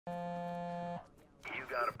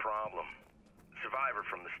a problem. Survivor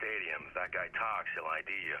from the stadium. If that guy talks, he'll ID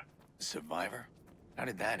you. Survivor? How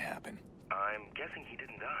did that happen? I'm guessing he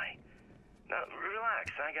didn't die. Now,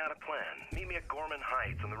 relax, I got a plan. Meet me at Gorman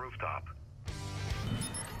Heights on the rooftop.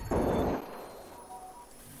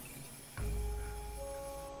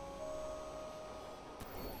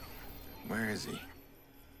 Where is he?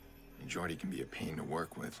 Jordi can be a pain to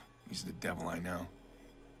work with. He's the devil I know.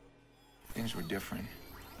 If things were different,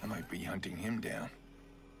 I might be hunting him down.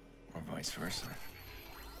 Or vice versa.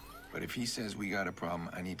 But if he says we got a problem,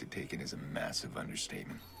 I need to take it as a massive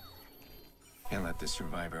understatement. Can't let the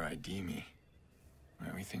survivor ID me.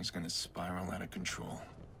 Everything's gonna spiral out of control.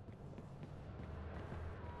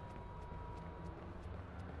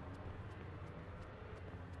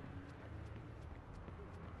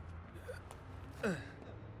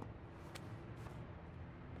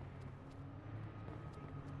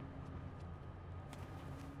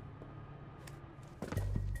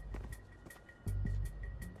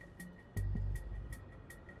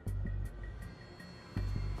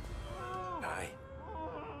 Hi.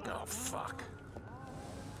 Oh, fuck.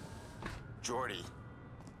 Jordi,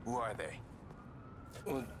 who are they?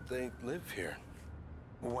 Well, they live here.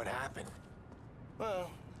 What happened? Well,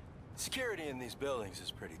 security in these buildings is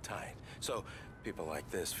pretty tight. So people like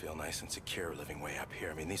this feel nice and secure living way up here.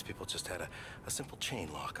 I mean, these people just had a simple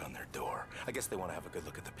chain lock on their door. I guess they want to have a good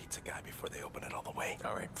look at the pizza guy before they open it all the way.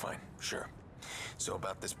 All right, fine, sure. So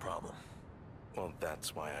about this problem. Well,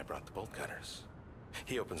 that's why I brought the bolt cutters.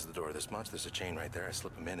 He opens the door this much, there's a chain right there. I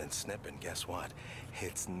slip him in and snip, and guess what?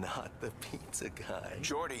 It's not the pizza guy.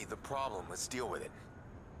 Jordi, the problem. Let's deal with it.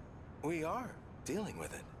 We are dealing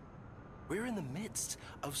with it. We're in the midst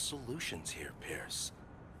of solutions here, Pierce.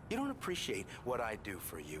 You don't appreciate what I do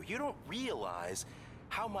for you. You don't realize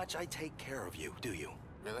how much I take care of you, do you?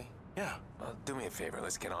 Really? Yeah. Well, do me a favor.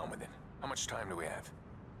 Let's get on with it. How much time do we have?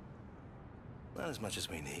 Not as much as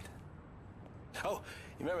we need. Oh,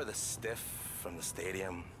 you remember the stiff from the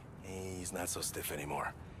stadium? He's not so stiff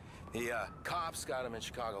anymore. The cops got him in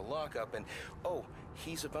Chicago lockup, and oh,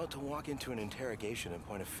 he's about to walk into an interrogation and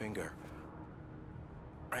point a finger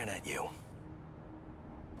right at you.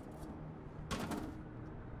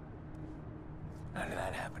 How did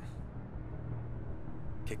that happen?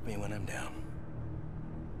 Kick me when I'm down.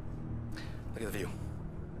 Look at the view.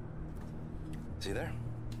 See there?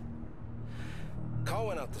 Call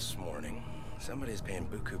went out this morning. Somebody's paying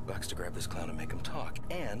buku bucks to grab this clown and make him talk.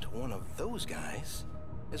 And one of those guys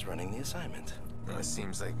is running the assignment. Well, it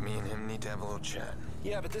seems like me and him need to have a little chat.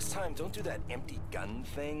 Yeah, but this time, don't do that empty gun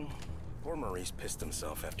thing. Poor Maurice pissed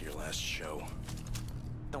himself after your last show.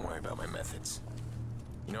 Don't worry about my methods.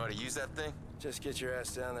 You know how to use that thing? Just get your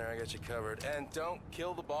ass down there, I got you covered. And don't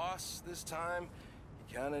kill the boss this time.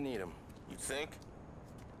 You kinda need him. You think?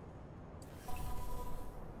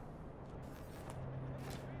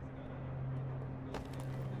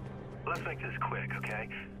 Let's make this quick, okay?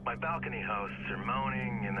 My balcony hosts are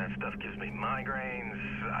moaning, and that stuff gives me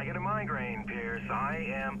migraines. I get a migraine, Pierce. I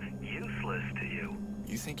am useless to you.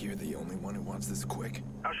 You think you're the only one who wants this quick?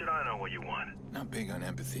 How should I know what you want? Not big on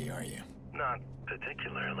empathy, are you? Not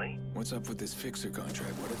particularly. What's up with this fixer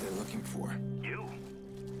contract? What are they looking for? You.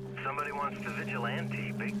 Somebody wants to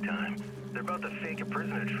vigilante, big time. They're about to fake a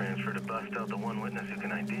prisoner transfer to bust out the one witness who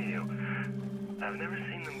can ID you. I've never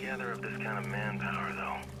seen them gather up this kind of manpower,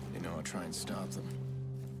 though. You know, I'll try and stop them.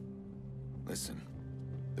 Listen,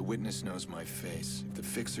 the witness knows my face. If the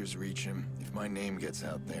fixers reach him, if my name gets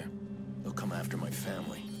out there, they'll come after my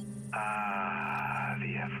family. Ah,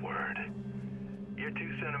 the F word. You're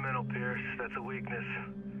too sentimental, Pierce. That's a weakness.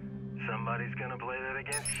 Somebody's gonna play that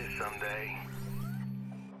against you someday.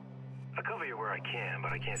 I'll cover you where I can,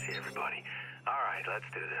 but I can't see everybody. All right, let's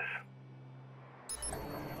do this.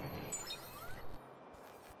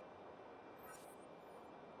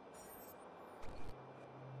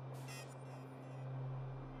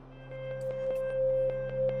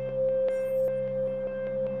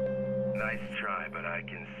 Nice try, but I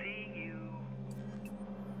can see you.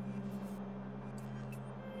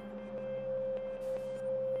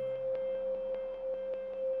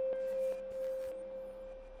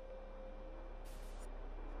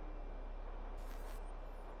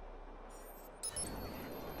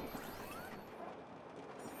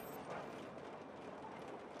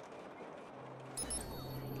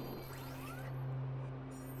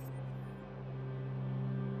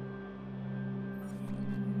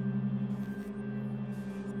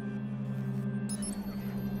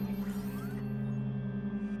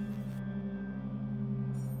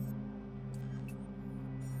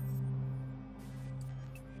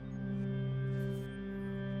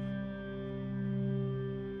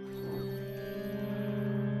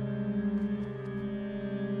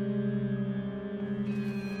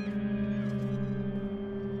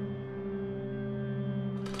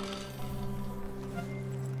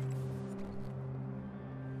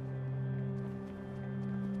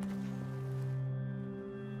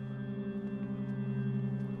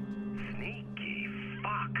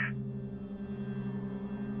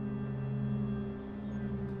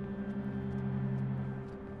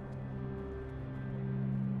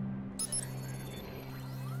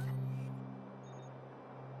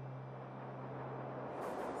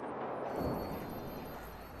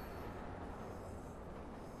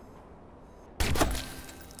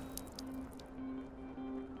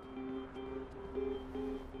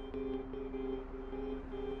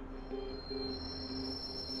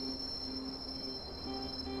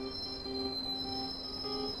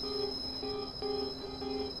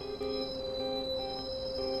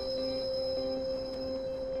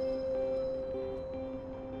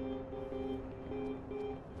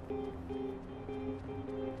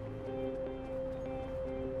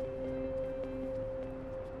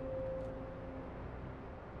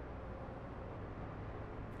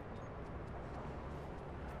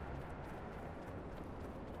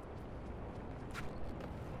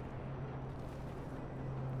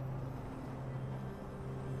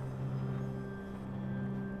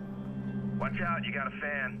 Watch out, you got a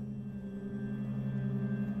fan.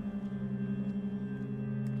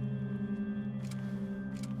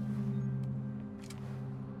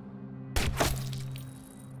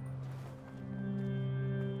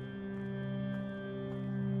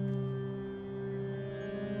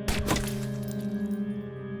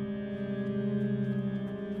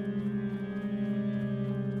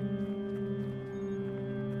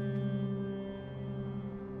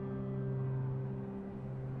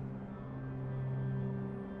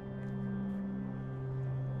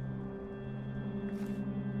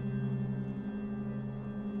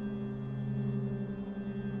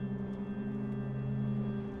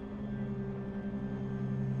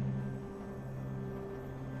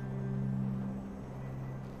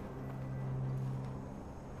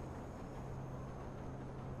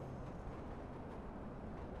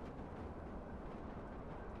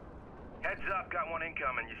 Heads up, got one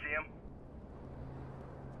incoming. You see him?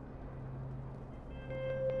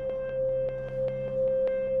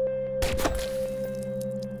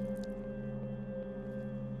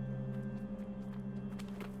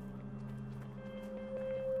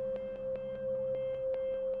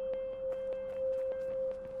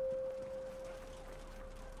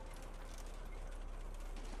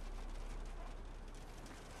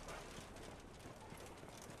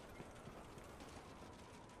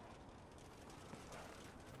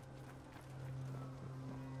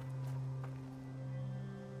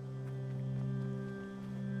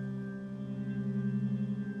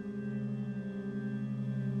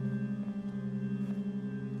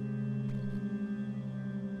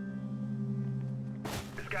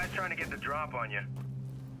 Guy's trying to get the drop on you.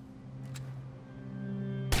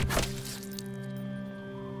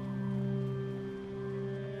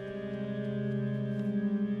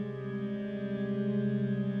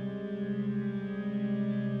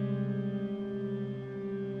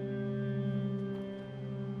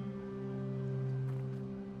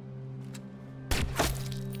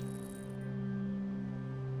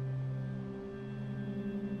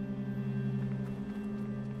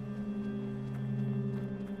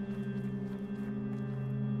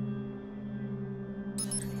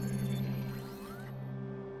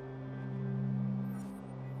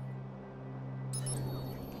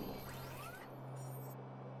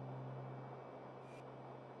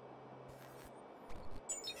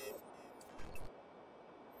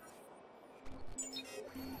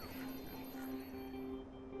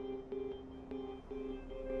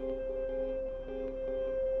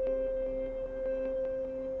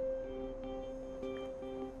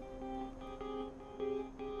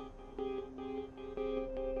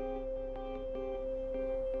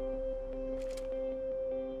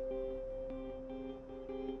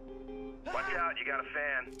 Watch out, you got a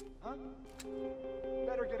fan. Huh?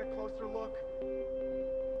 Better get a closer look.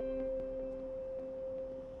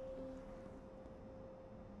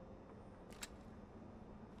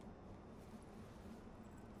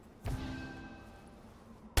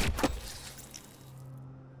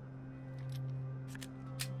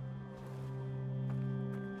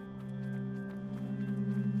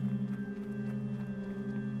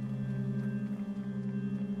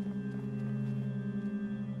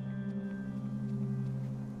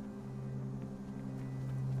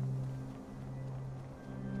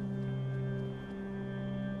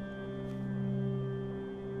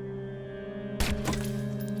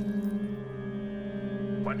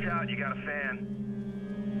 Watch out, you got a fan.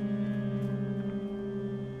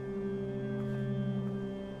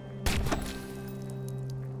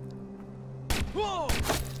 Whoa!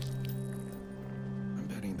 I'm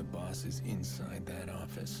betting the boss is inside that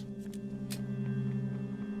office.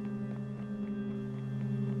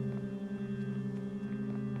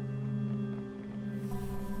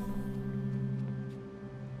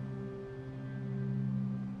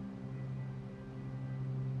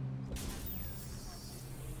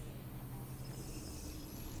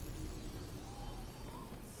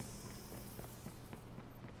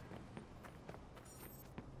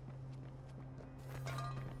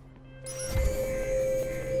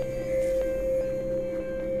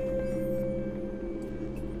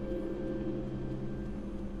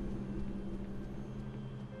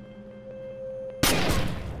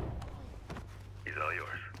 He's all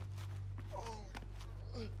yours.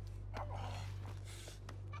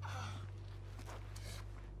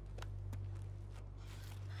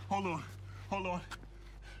 Hold on. Hold on.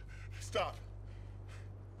 Stop.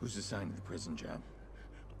 Who's assigned to the prison job?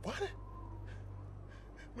 What?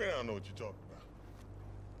 Man, I don't know what you're talking about.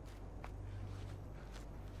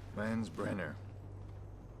 Lance Brenner.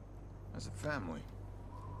 As a family.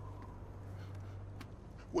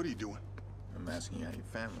 What are you doing? I'm asking you how your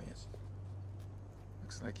family is.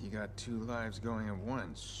 Looks like you got two lives going at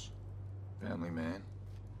once. Family man.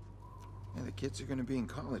 Yeah, the kids are gonna be in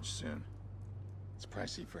college soon. It's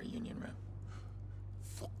pricey for a union rep.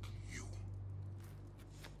 Fuck you.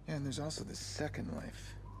 Yeah, and there's also the second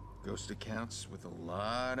life. Ghost accounts with a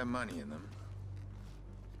lot of money in them.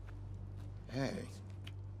 Hey.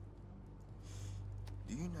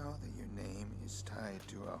 Do you know that your name is tied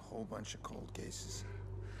to a whole bunch of cold cases?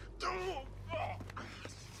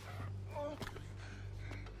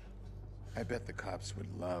 I bet the cops would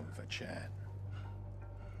love a chat.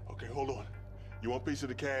 Okay, hold on. You want a piece of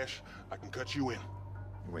the cash? I can cut you in.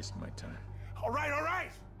 You're wasting my time. All right!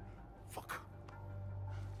 Fuck.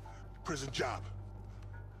 Prison job.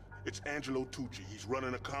 It's Angelo Tucci. He's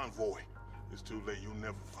running a convoy. It's too late. You'll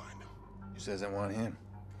never find him. Who says I want him?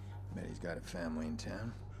 Bet he's got a family in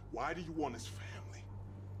town. Why do you want his family?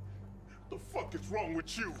 The fuck is wrong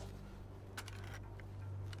with you?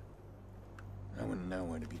 I wouldn't know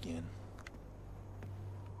where to begin.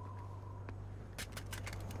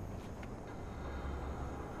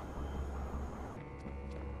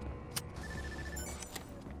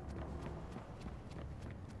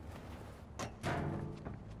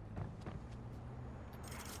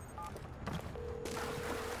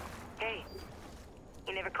 Hey,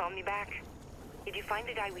 you never called me back. Did you find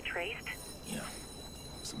the guy we traced? Yeah,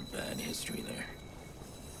 some bad history there.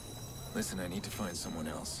 Listen, I need to find someone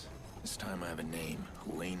else. This time I have a name,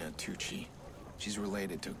 Helena Tucci. She's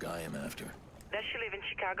related to a guy I'm after. Does she live in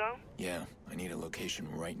Chicago? Yeah, I need a location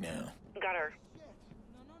right now. Got her.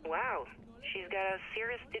 Wow, she's got a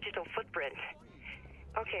serious digital footprint.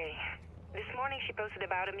 Okay, this morning she posted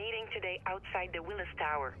about a meeting today outside the Willis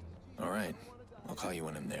Tower. All right, I'll call you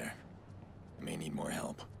when I'm there. I may need more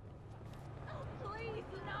help. Please,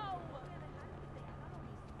 no!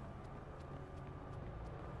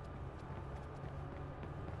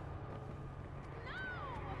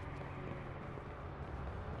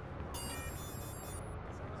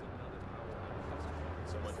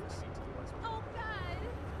 Oh, God!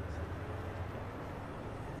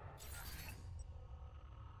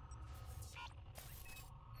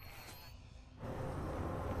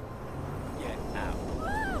 Get out. Oh,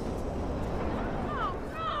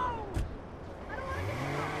 no! I don't want to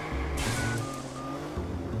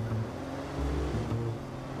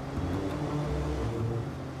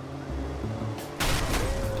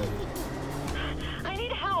I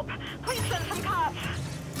need help! Please send some cops!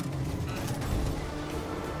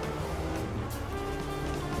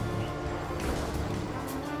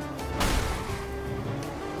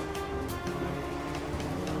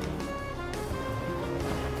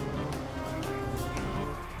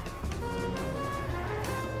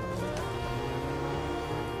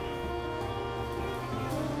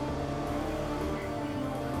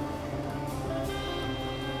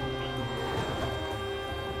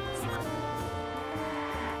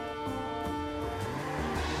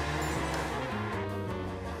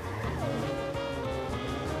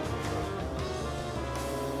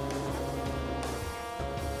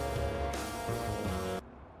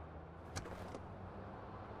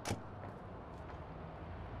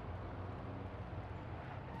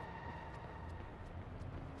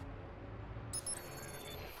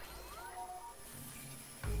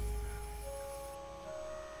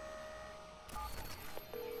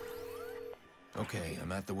 Okay,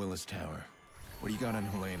 I'm at the Willis Tower. What do you got on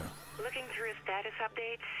Helena? Looking through her status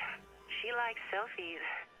updates, she likes selfies.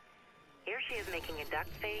 Here she is making a duck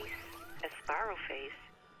face, a sparrow face.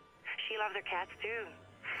 She loves her cats too.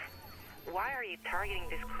 Why are you targeting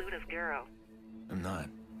this clueless girl? I'm not.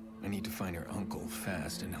 I need to find her uncle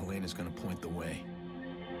fast, and Helena's gonna point the way.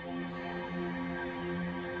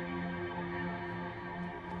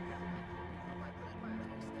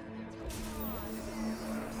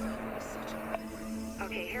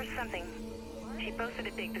 Okay, here's something. She posted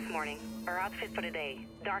a pic this morning. Her outfit for the day.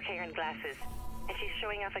 Dark hair and glasses. And she's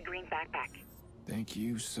showing off a green backpack. Thank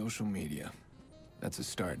you, social media. That's a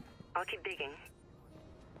start. I'll keep digging.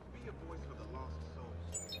 Be a voice for the lost souls.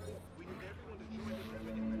 We need everyone to join this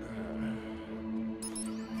effort.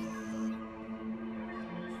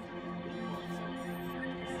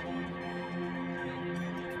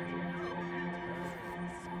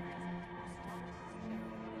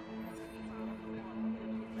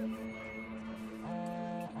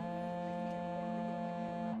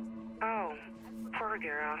 Oh, poor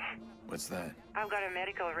girl. What's that? I've got her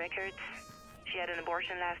medical records. She had an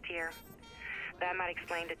abortion last year. That might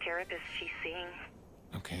explain the therapist she's seeing.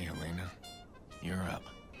 Okay, Helena. You're up.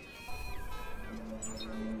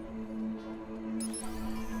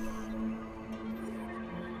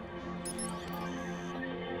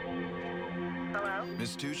 Hello?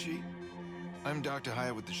 Miss Tucci? I'm Dr.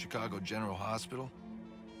 Hyatt with the Chicago General Hospital.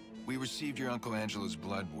 We received your Uncle Angelo's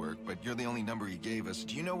blood work, but you're the only number he gave us.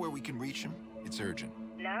 Do you know where we can reach him? It's urgent.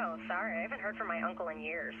 No, sorry. I haven't heard from my uncle in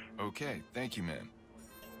years. Okay, thank you, ma'am.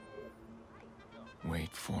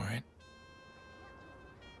 Wait for it.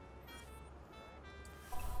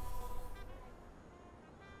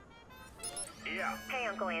 Yeah. Hey,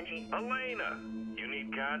 Uncle Angie. Elena, you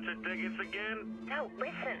need concert tickets again? No,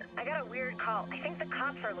 listen. I got a weird call. I think the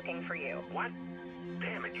cops are looking for you. What?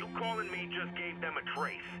 Damn it, you calling me just gave them a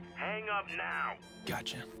trace. Hang up now.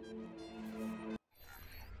 Gotcha.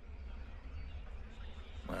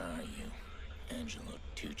 Where are you, Angelo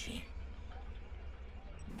Tucci?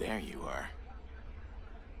 There you are.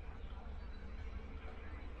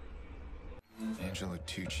 Angelo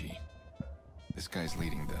Tucci. This guy's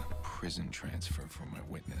leading the prison transfer for my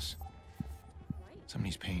witness.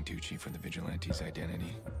 Somebody's paying Tucci for the vigilante's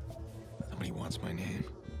identity. Somebody wants my name.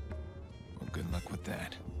 Well, good luck with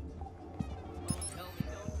that.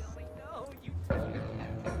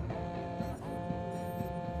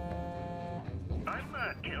 I'm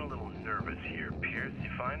getting a little nervous here, Pierce. You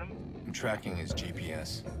find him? I'm tracking his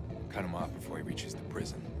GPS. Cut him off before he reaches the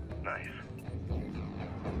prison. Nice.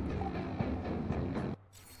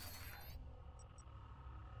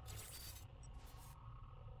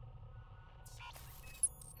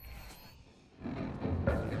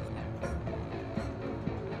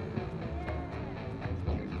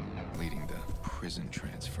 Leading the prison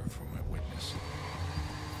transfer for my witness.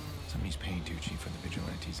 Somebody's paying Tucci for the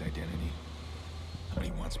vigilante's identity.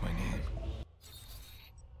 Somebody wants my name.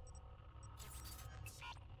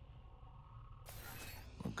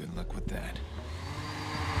 Well, good luck with that.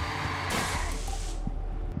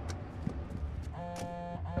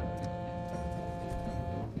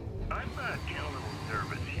 I'm getting a little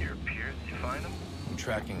nervous here, Pierce. You find him? I'm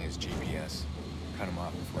tracking his GPS. Cut him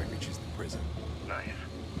off before he reaches the prison. Nice.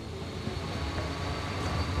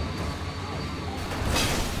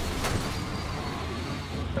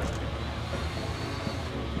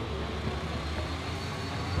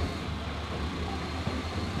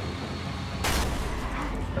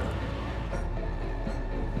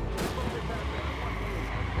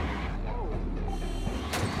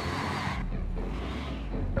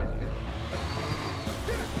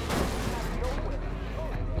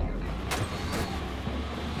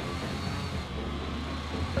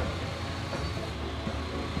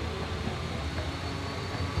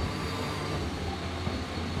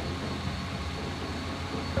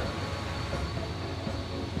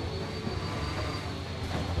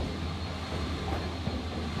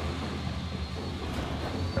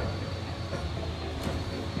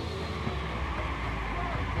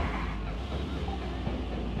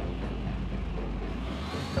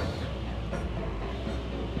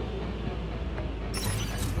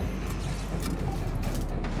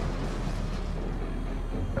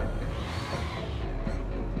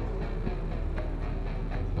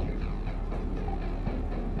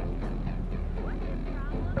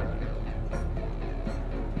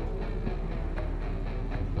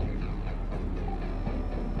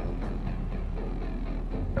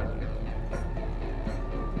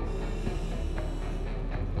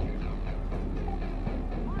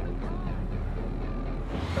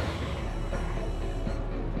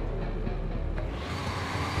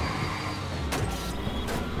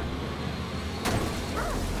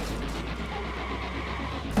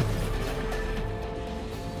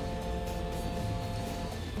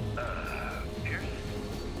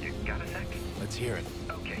 Let's hear it.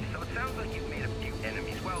 Okay, so it sounds like you've made a few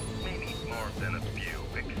enemies. Well, maybe more than a few.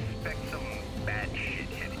 Expect some bad shit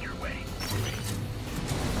headed your way.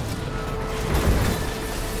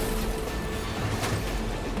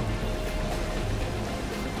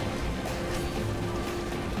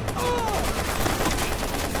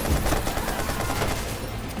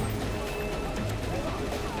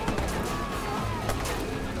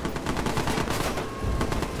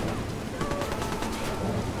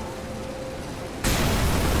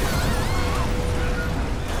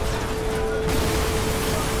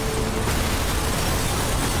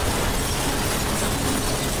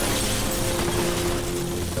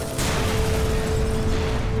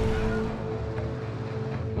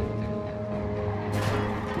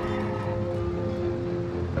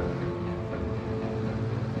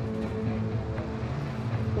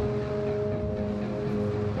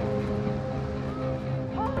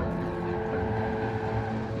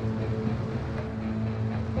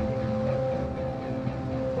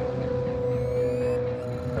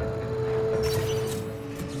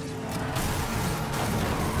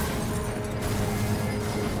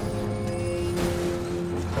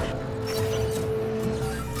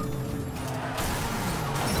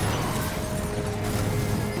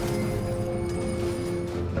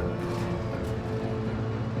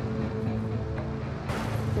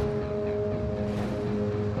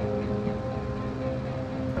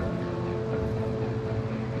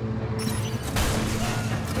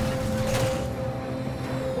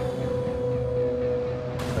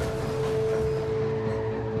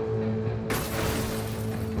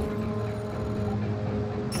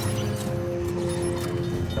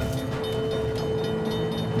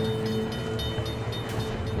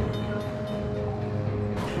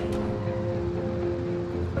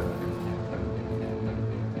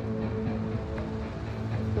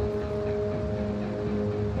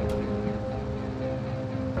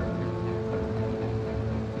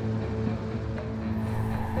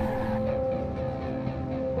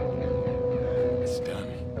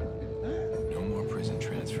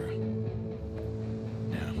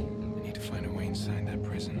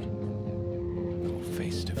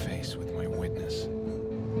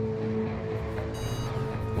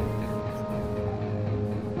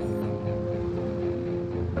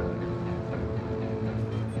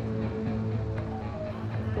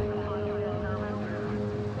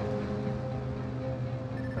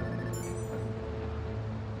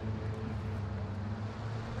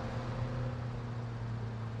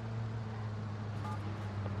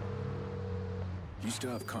 You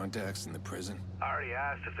still have contacts in the prison? I already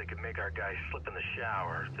asked if they could make our guys slip in the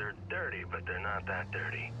shower. They're dirty, but they're not that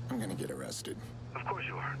dirty. I'm gonna get arrested. Of course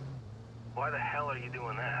you are. Why the hell are you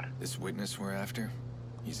doing that? This witness we're after,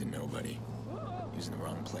 he's a nobody. He was in the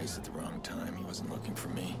wrong place at the wrong time. He wasn't looking for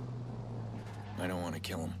me. I don't want to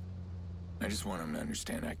kill him. I just want him to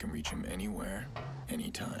understand I can reach him anywhere,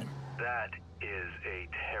 anytime. That is a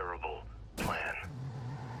terrible plan.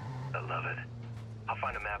 I love it. I'll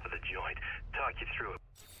find a map of the joint, talk you through it.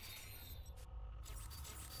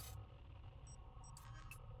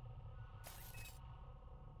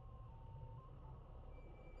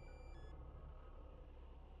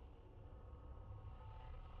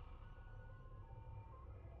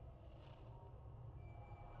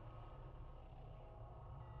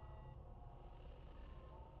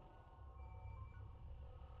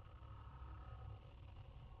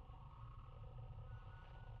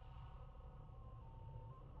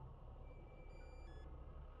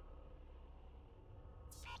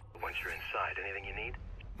 Once you're inside, anything you need?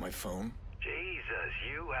 My phone? Jesus,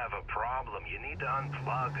 you have a problem. You need to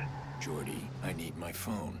unplug. Jordi, I need my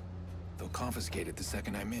phone. They'll confiscate it the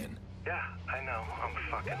second I'm in. Yeah, I know. I'm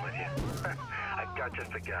fucking with you. I've got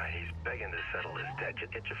just the guy. He's begging to settle his debt.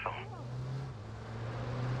 Just get your phone.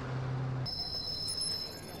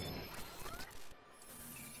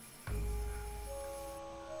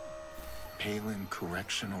 Palin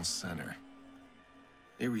Correctional Center.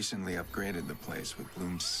 They recently upgraded the place with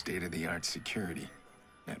Bloom's state-of-the-art security.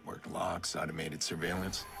 Network locks, automated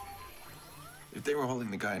surveillance. If they were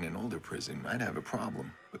holding the guy in an older prison, I'd have a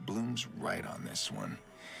problem. But Bloom's right on this one.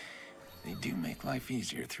 They do make life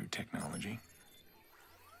easier through technology.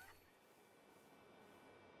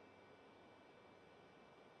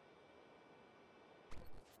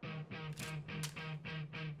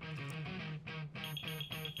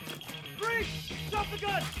 Freeze! Stop the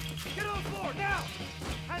gun! Get on the floor, now!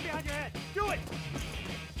 Hand behind your head. Do it!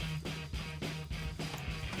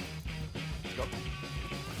 Go.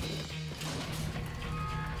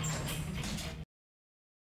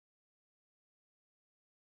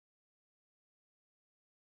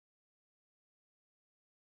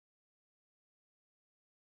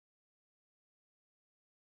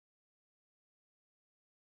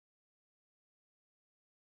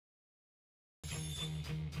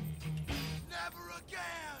 Never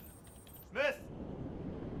again! Smith!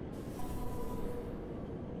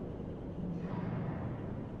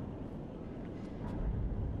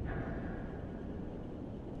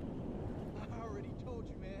 I already told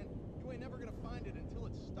you, man. You ain't never gonna find it until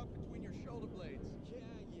it's stuck between your shoulder blades. Yeah,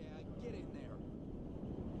 get in there.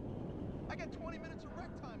 I got 20 minutes of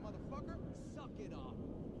rec time, motherfucker. Suck it up.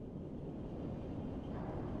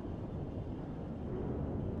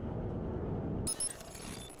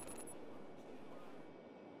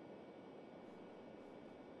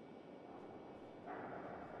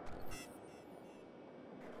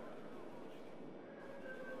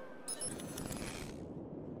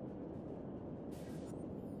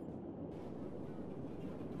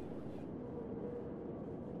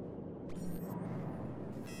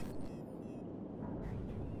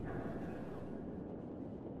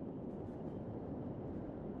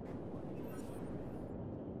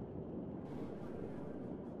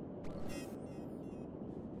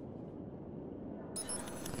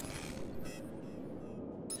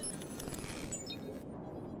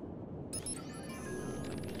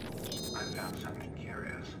 I found something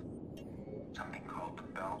curious. Something called the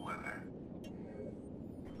Bellwether.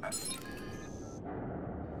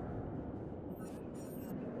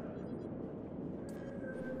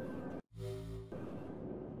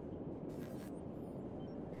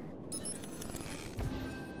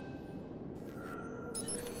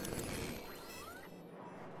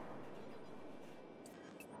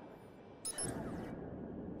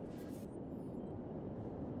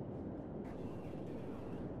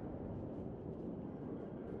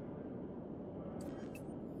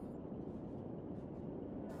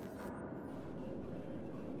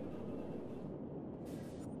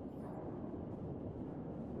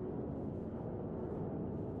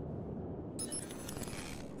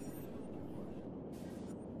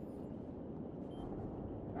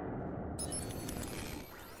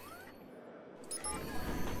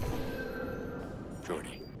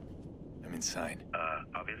 Jordi, I'm inside.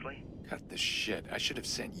 Obviously. Cut the shit. I should have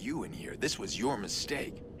sent you in here. This was your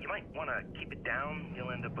mistake. You might want to keep it down.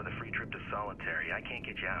 You'll end up with a free trip to solitary. I can't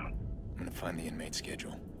get you out. I'm gonna find the inmate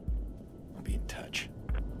schedule. I'll be in touch.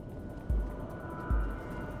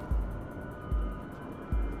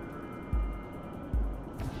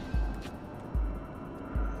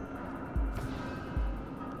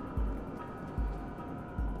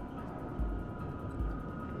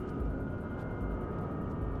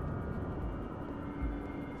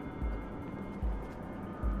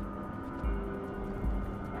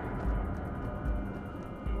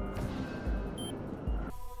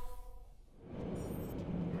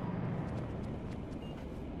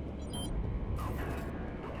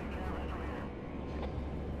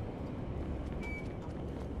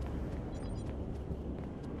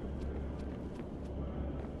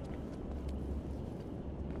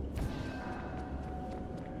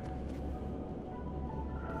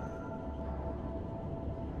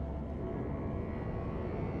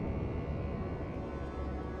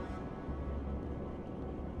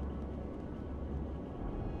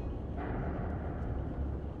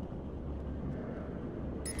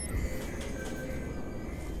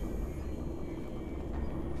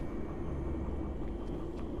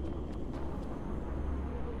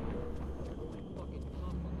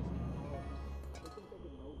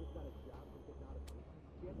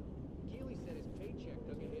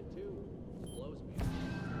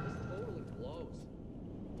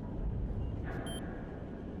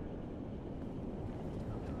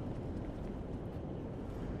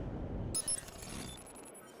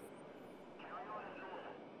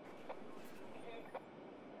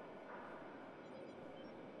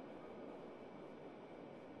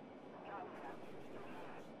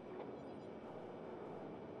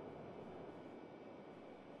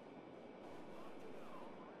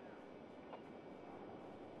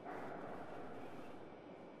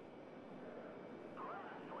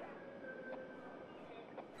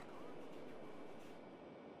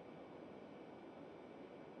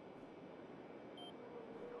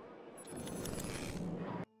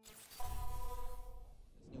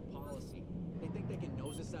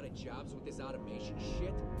 jobs with this automation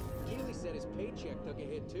shit? Keeley said his paycheck took a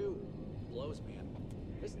hit too. Blows, man.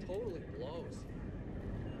 This totally blows.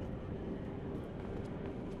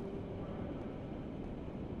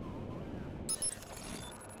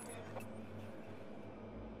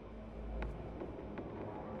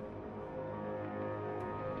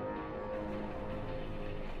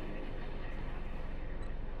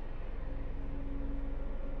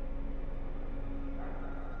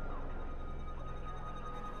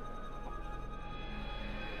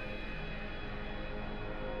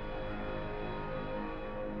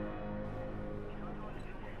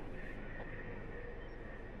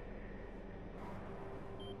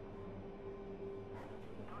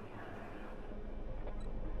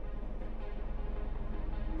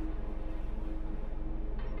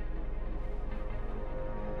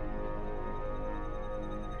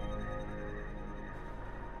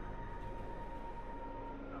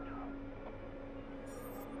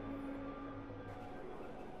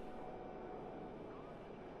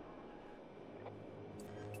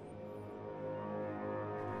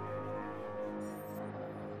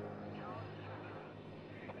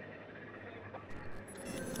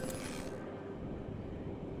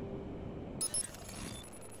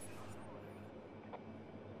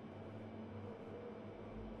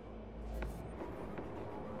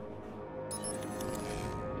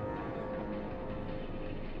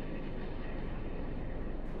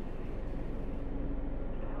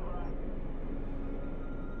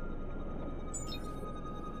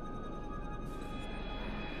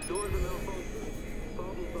 Doors are malfunctioning.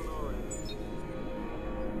 Problems on our end.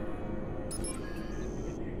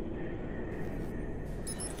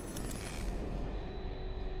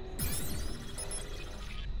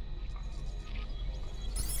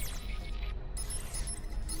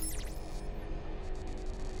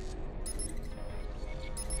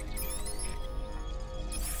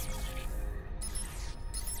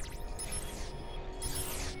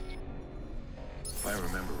 If I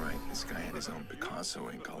remember right, this guy had his own Picasso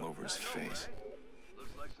ink all over his face.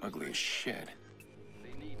 Ugly as shit.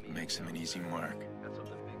 Makes him an easy mark.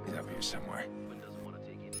 He's up here somewhere.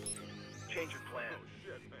 Change your plan.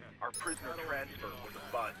 Our prisoner transfer was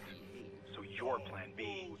a bust. So your plan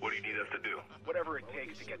B. What do you need us to do? Whatever it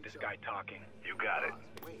takes to get this guy talking. You got it.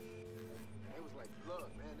 It was like,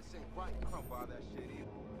 look, man, this ain't right. I don't buy that shit either.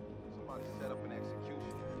 Somebody set up an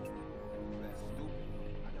execution. That's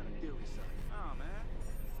stupid. I got a theory, son. Nah, man.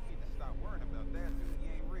 You need to stop worrying about that, dude. He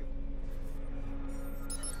ain't real.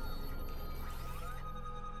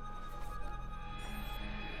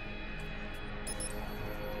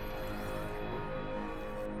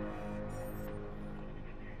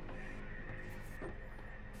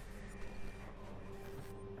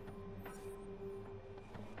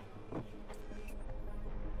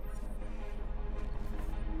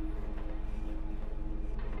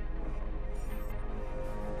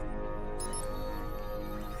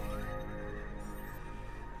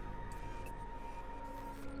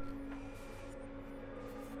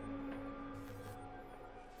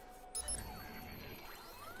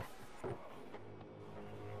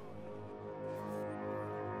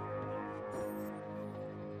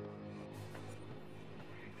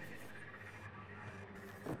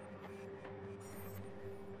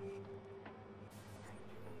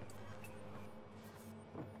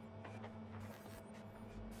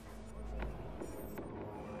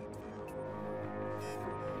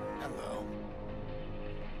 Hello.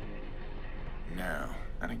 Now,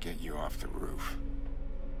 how to get you off the roof.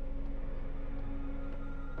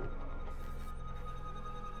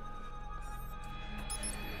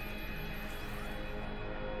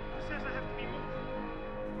 It says I have to be moved.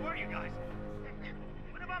 Who are you guys?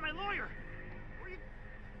 What about my lawyer?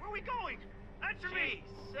 Where are we going? Answer me!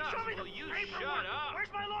 Show me the paperwork! Up.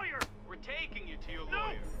 Where's my lawyer? We're taking you to your No!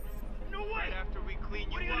 lawyer. No way! Right after we clean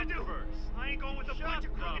What are you you up gonna do? first. I ain't going with a bunch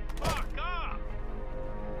of crooked... Shut the fuck up!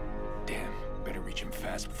 Damn, better reach him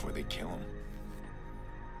fast before they kill him.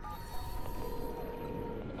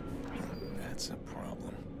 That's a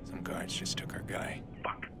problem. Some guards just took our guy.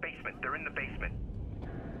 Fuck, basement. They're in the basement.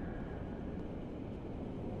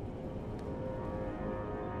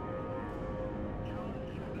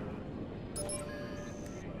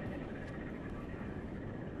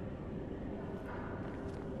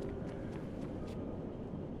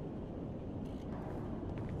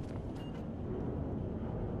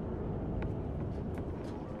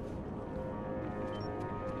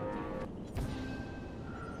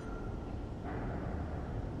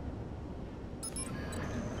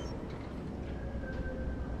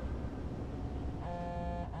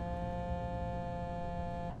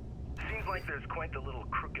 like there's quite the little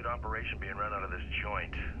crooked operation being run out of this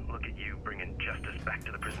joint. Look at you, bringing justice back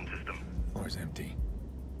to the prison system. Floor's empty.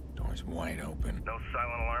 Door's wide open. No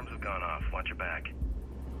silent alarms have gone off. Watch your back.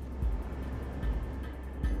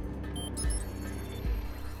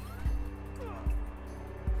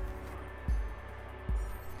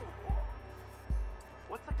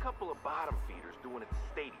 What's a couple of bottom feeders doing at the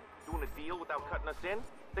stadium? Doing a deal without cutting us in?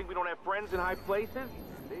 Think we don't have friends in high places?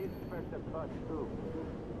 They expect a cut, too.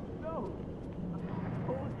 No! I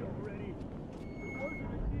told you already. It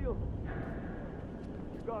wasn't a deal.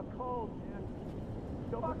 You got called, man.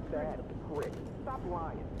 Fuck that, prick. Stop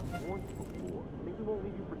lying. I warned you before. Maybe we won't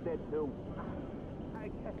leave you for dead, too. I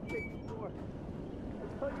can't take the door.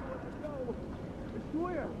 I'll tell you what to go. I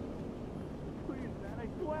swear. Please, man, I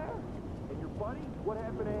swear. And your buddy? What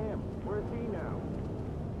happened to him? Where is he now?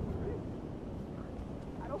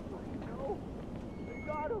 I don't fucking know. They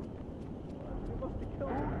got him. They must have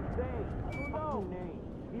killed him. Say, I don't know. Name.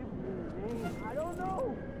 Give me your name. I don't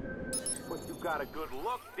know. But you got a good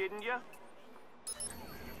look, didn't you?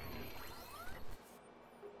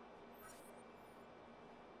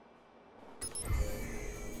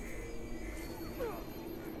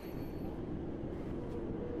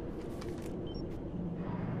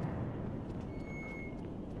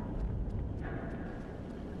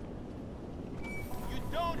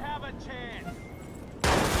 Don't have a chance.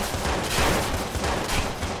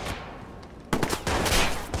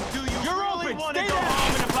 Do you really want to go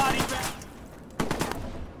home in a body bag?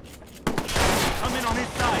 I'm in on his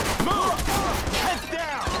side. Move! Heads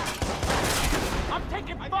down! I'm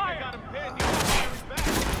taking fire! I got him pinned. He's firing back.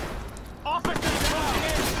 Officers moving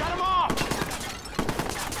in! Shut him off!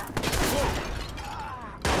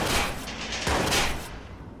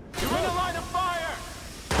 You're in the line of fire!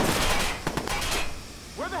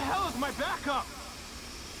 Where the hell is my backup?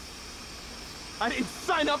 I didn't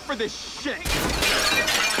sign up for this shit!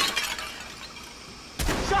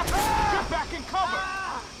 Shut up! Get back in cover!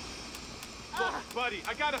 Look, buddy,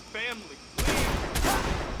 I got a family.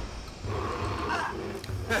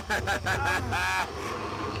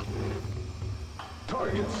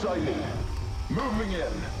 Target sighted. Moving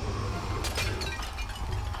in.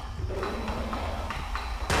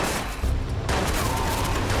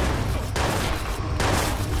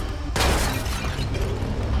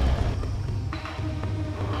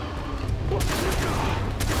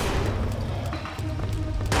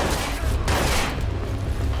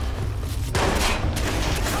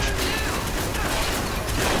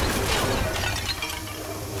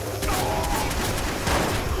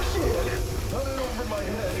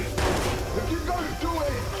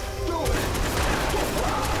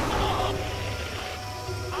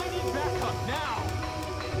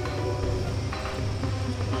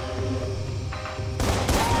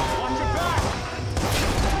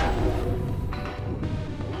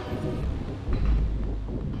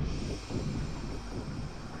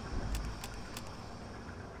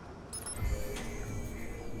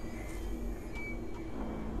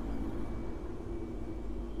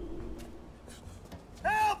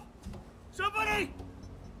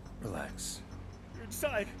 Relax. You're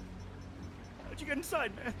inside. How'd you get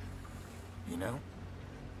inside, man? You know,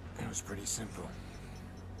 it was pretty simple.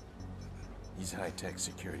 These high-tech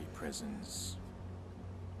security prisons,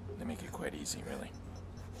 they make it quite easy, really.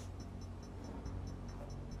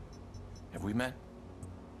 Have we met?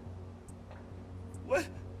 What?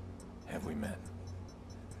 Have we met?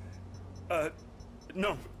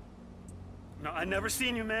 No. No, I never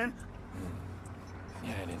seen you, man.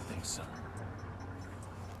 Yeah, I didn't think so.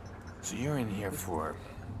 So you're in here for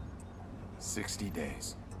 60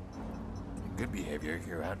 days. In good behavior,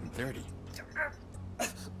 you're out in 30.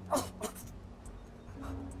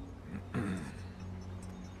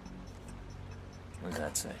 What does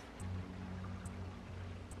that say?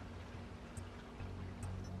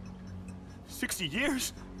 60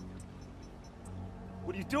 years?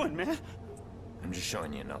 What are you doing, man? I'm just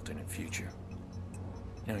showing you an alternate future.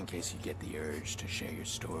 You know, in case you get the urge to share your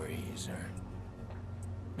stories or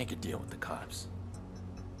make a deal with the cops.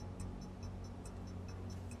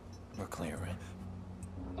 We're clear, right?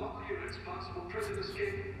 All units, possible prison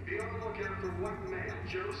escape. Be on the lookout for white male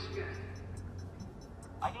Joe Smith.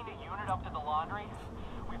 I need a unit up to the laundry.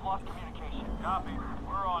 We've lost communication. Copy.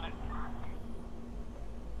 We're on it.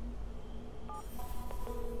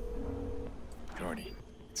 Jordy,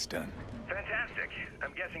 it's done. Fantastic.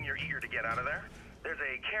 I'm guessing you're eager to get out of there. There's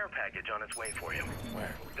a care package on its way for you.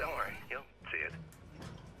 Where? Don't worry, you'll see it.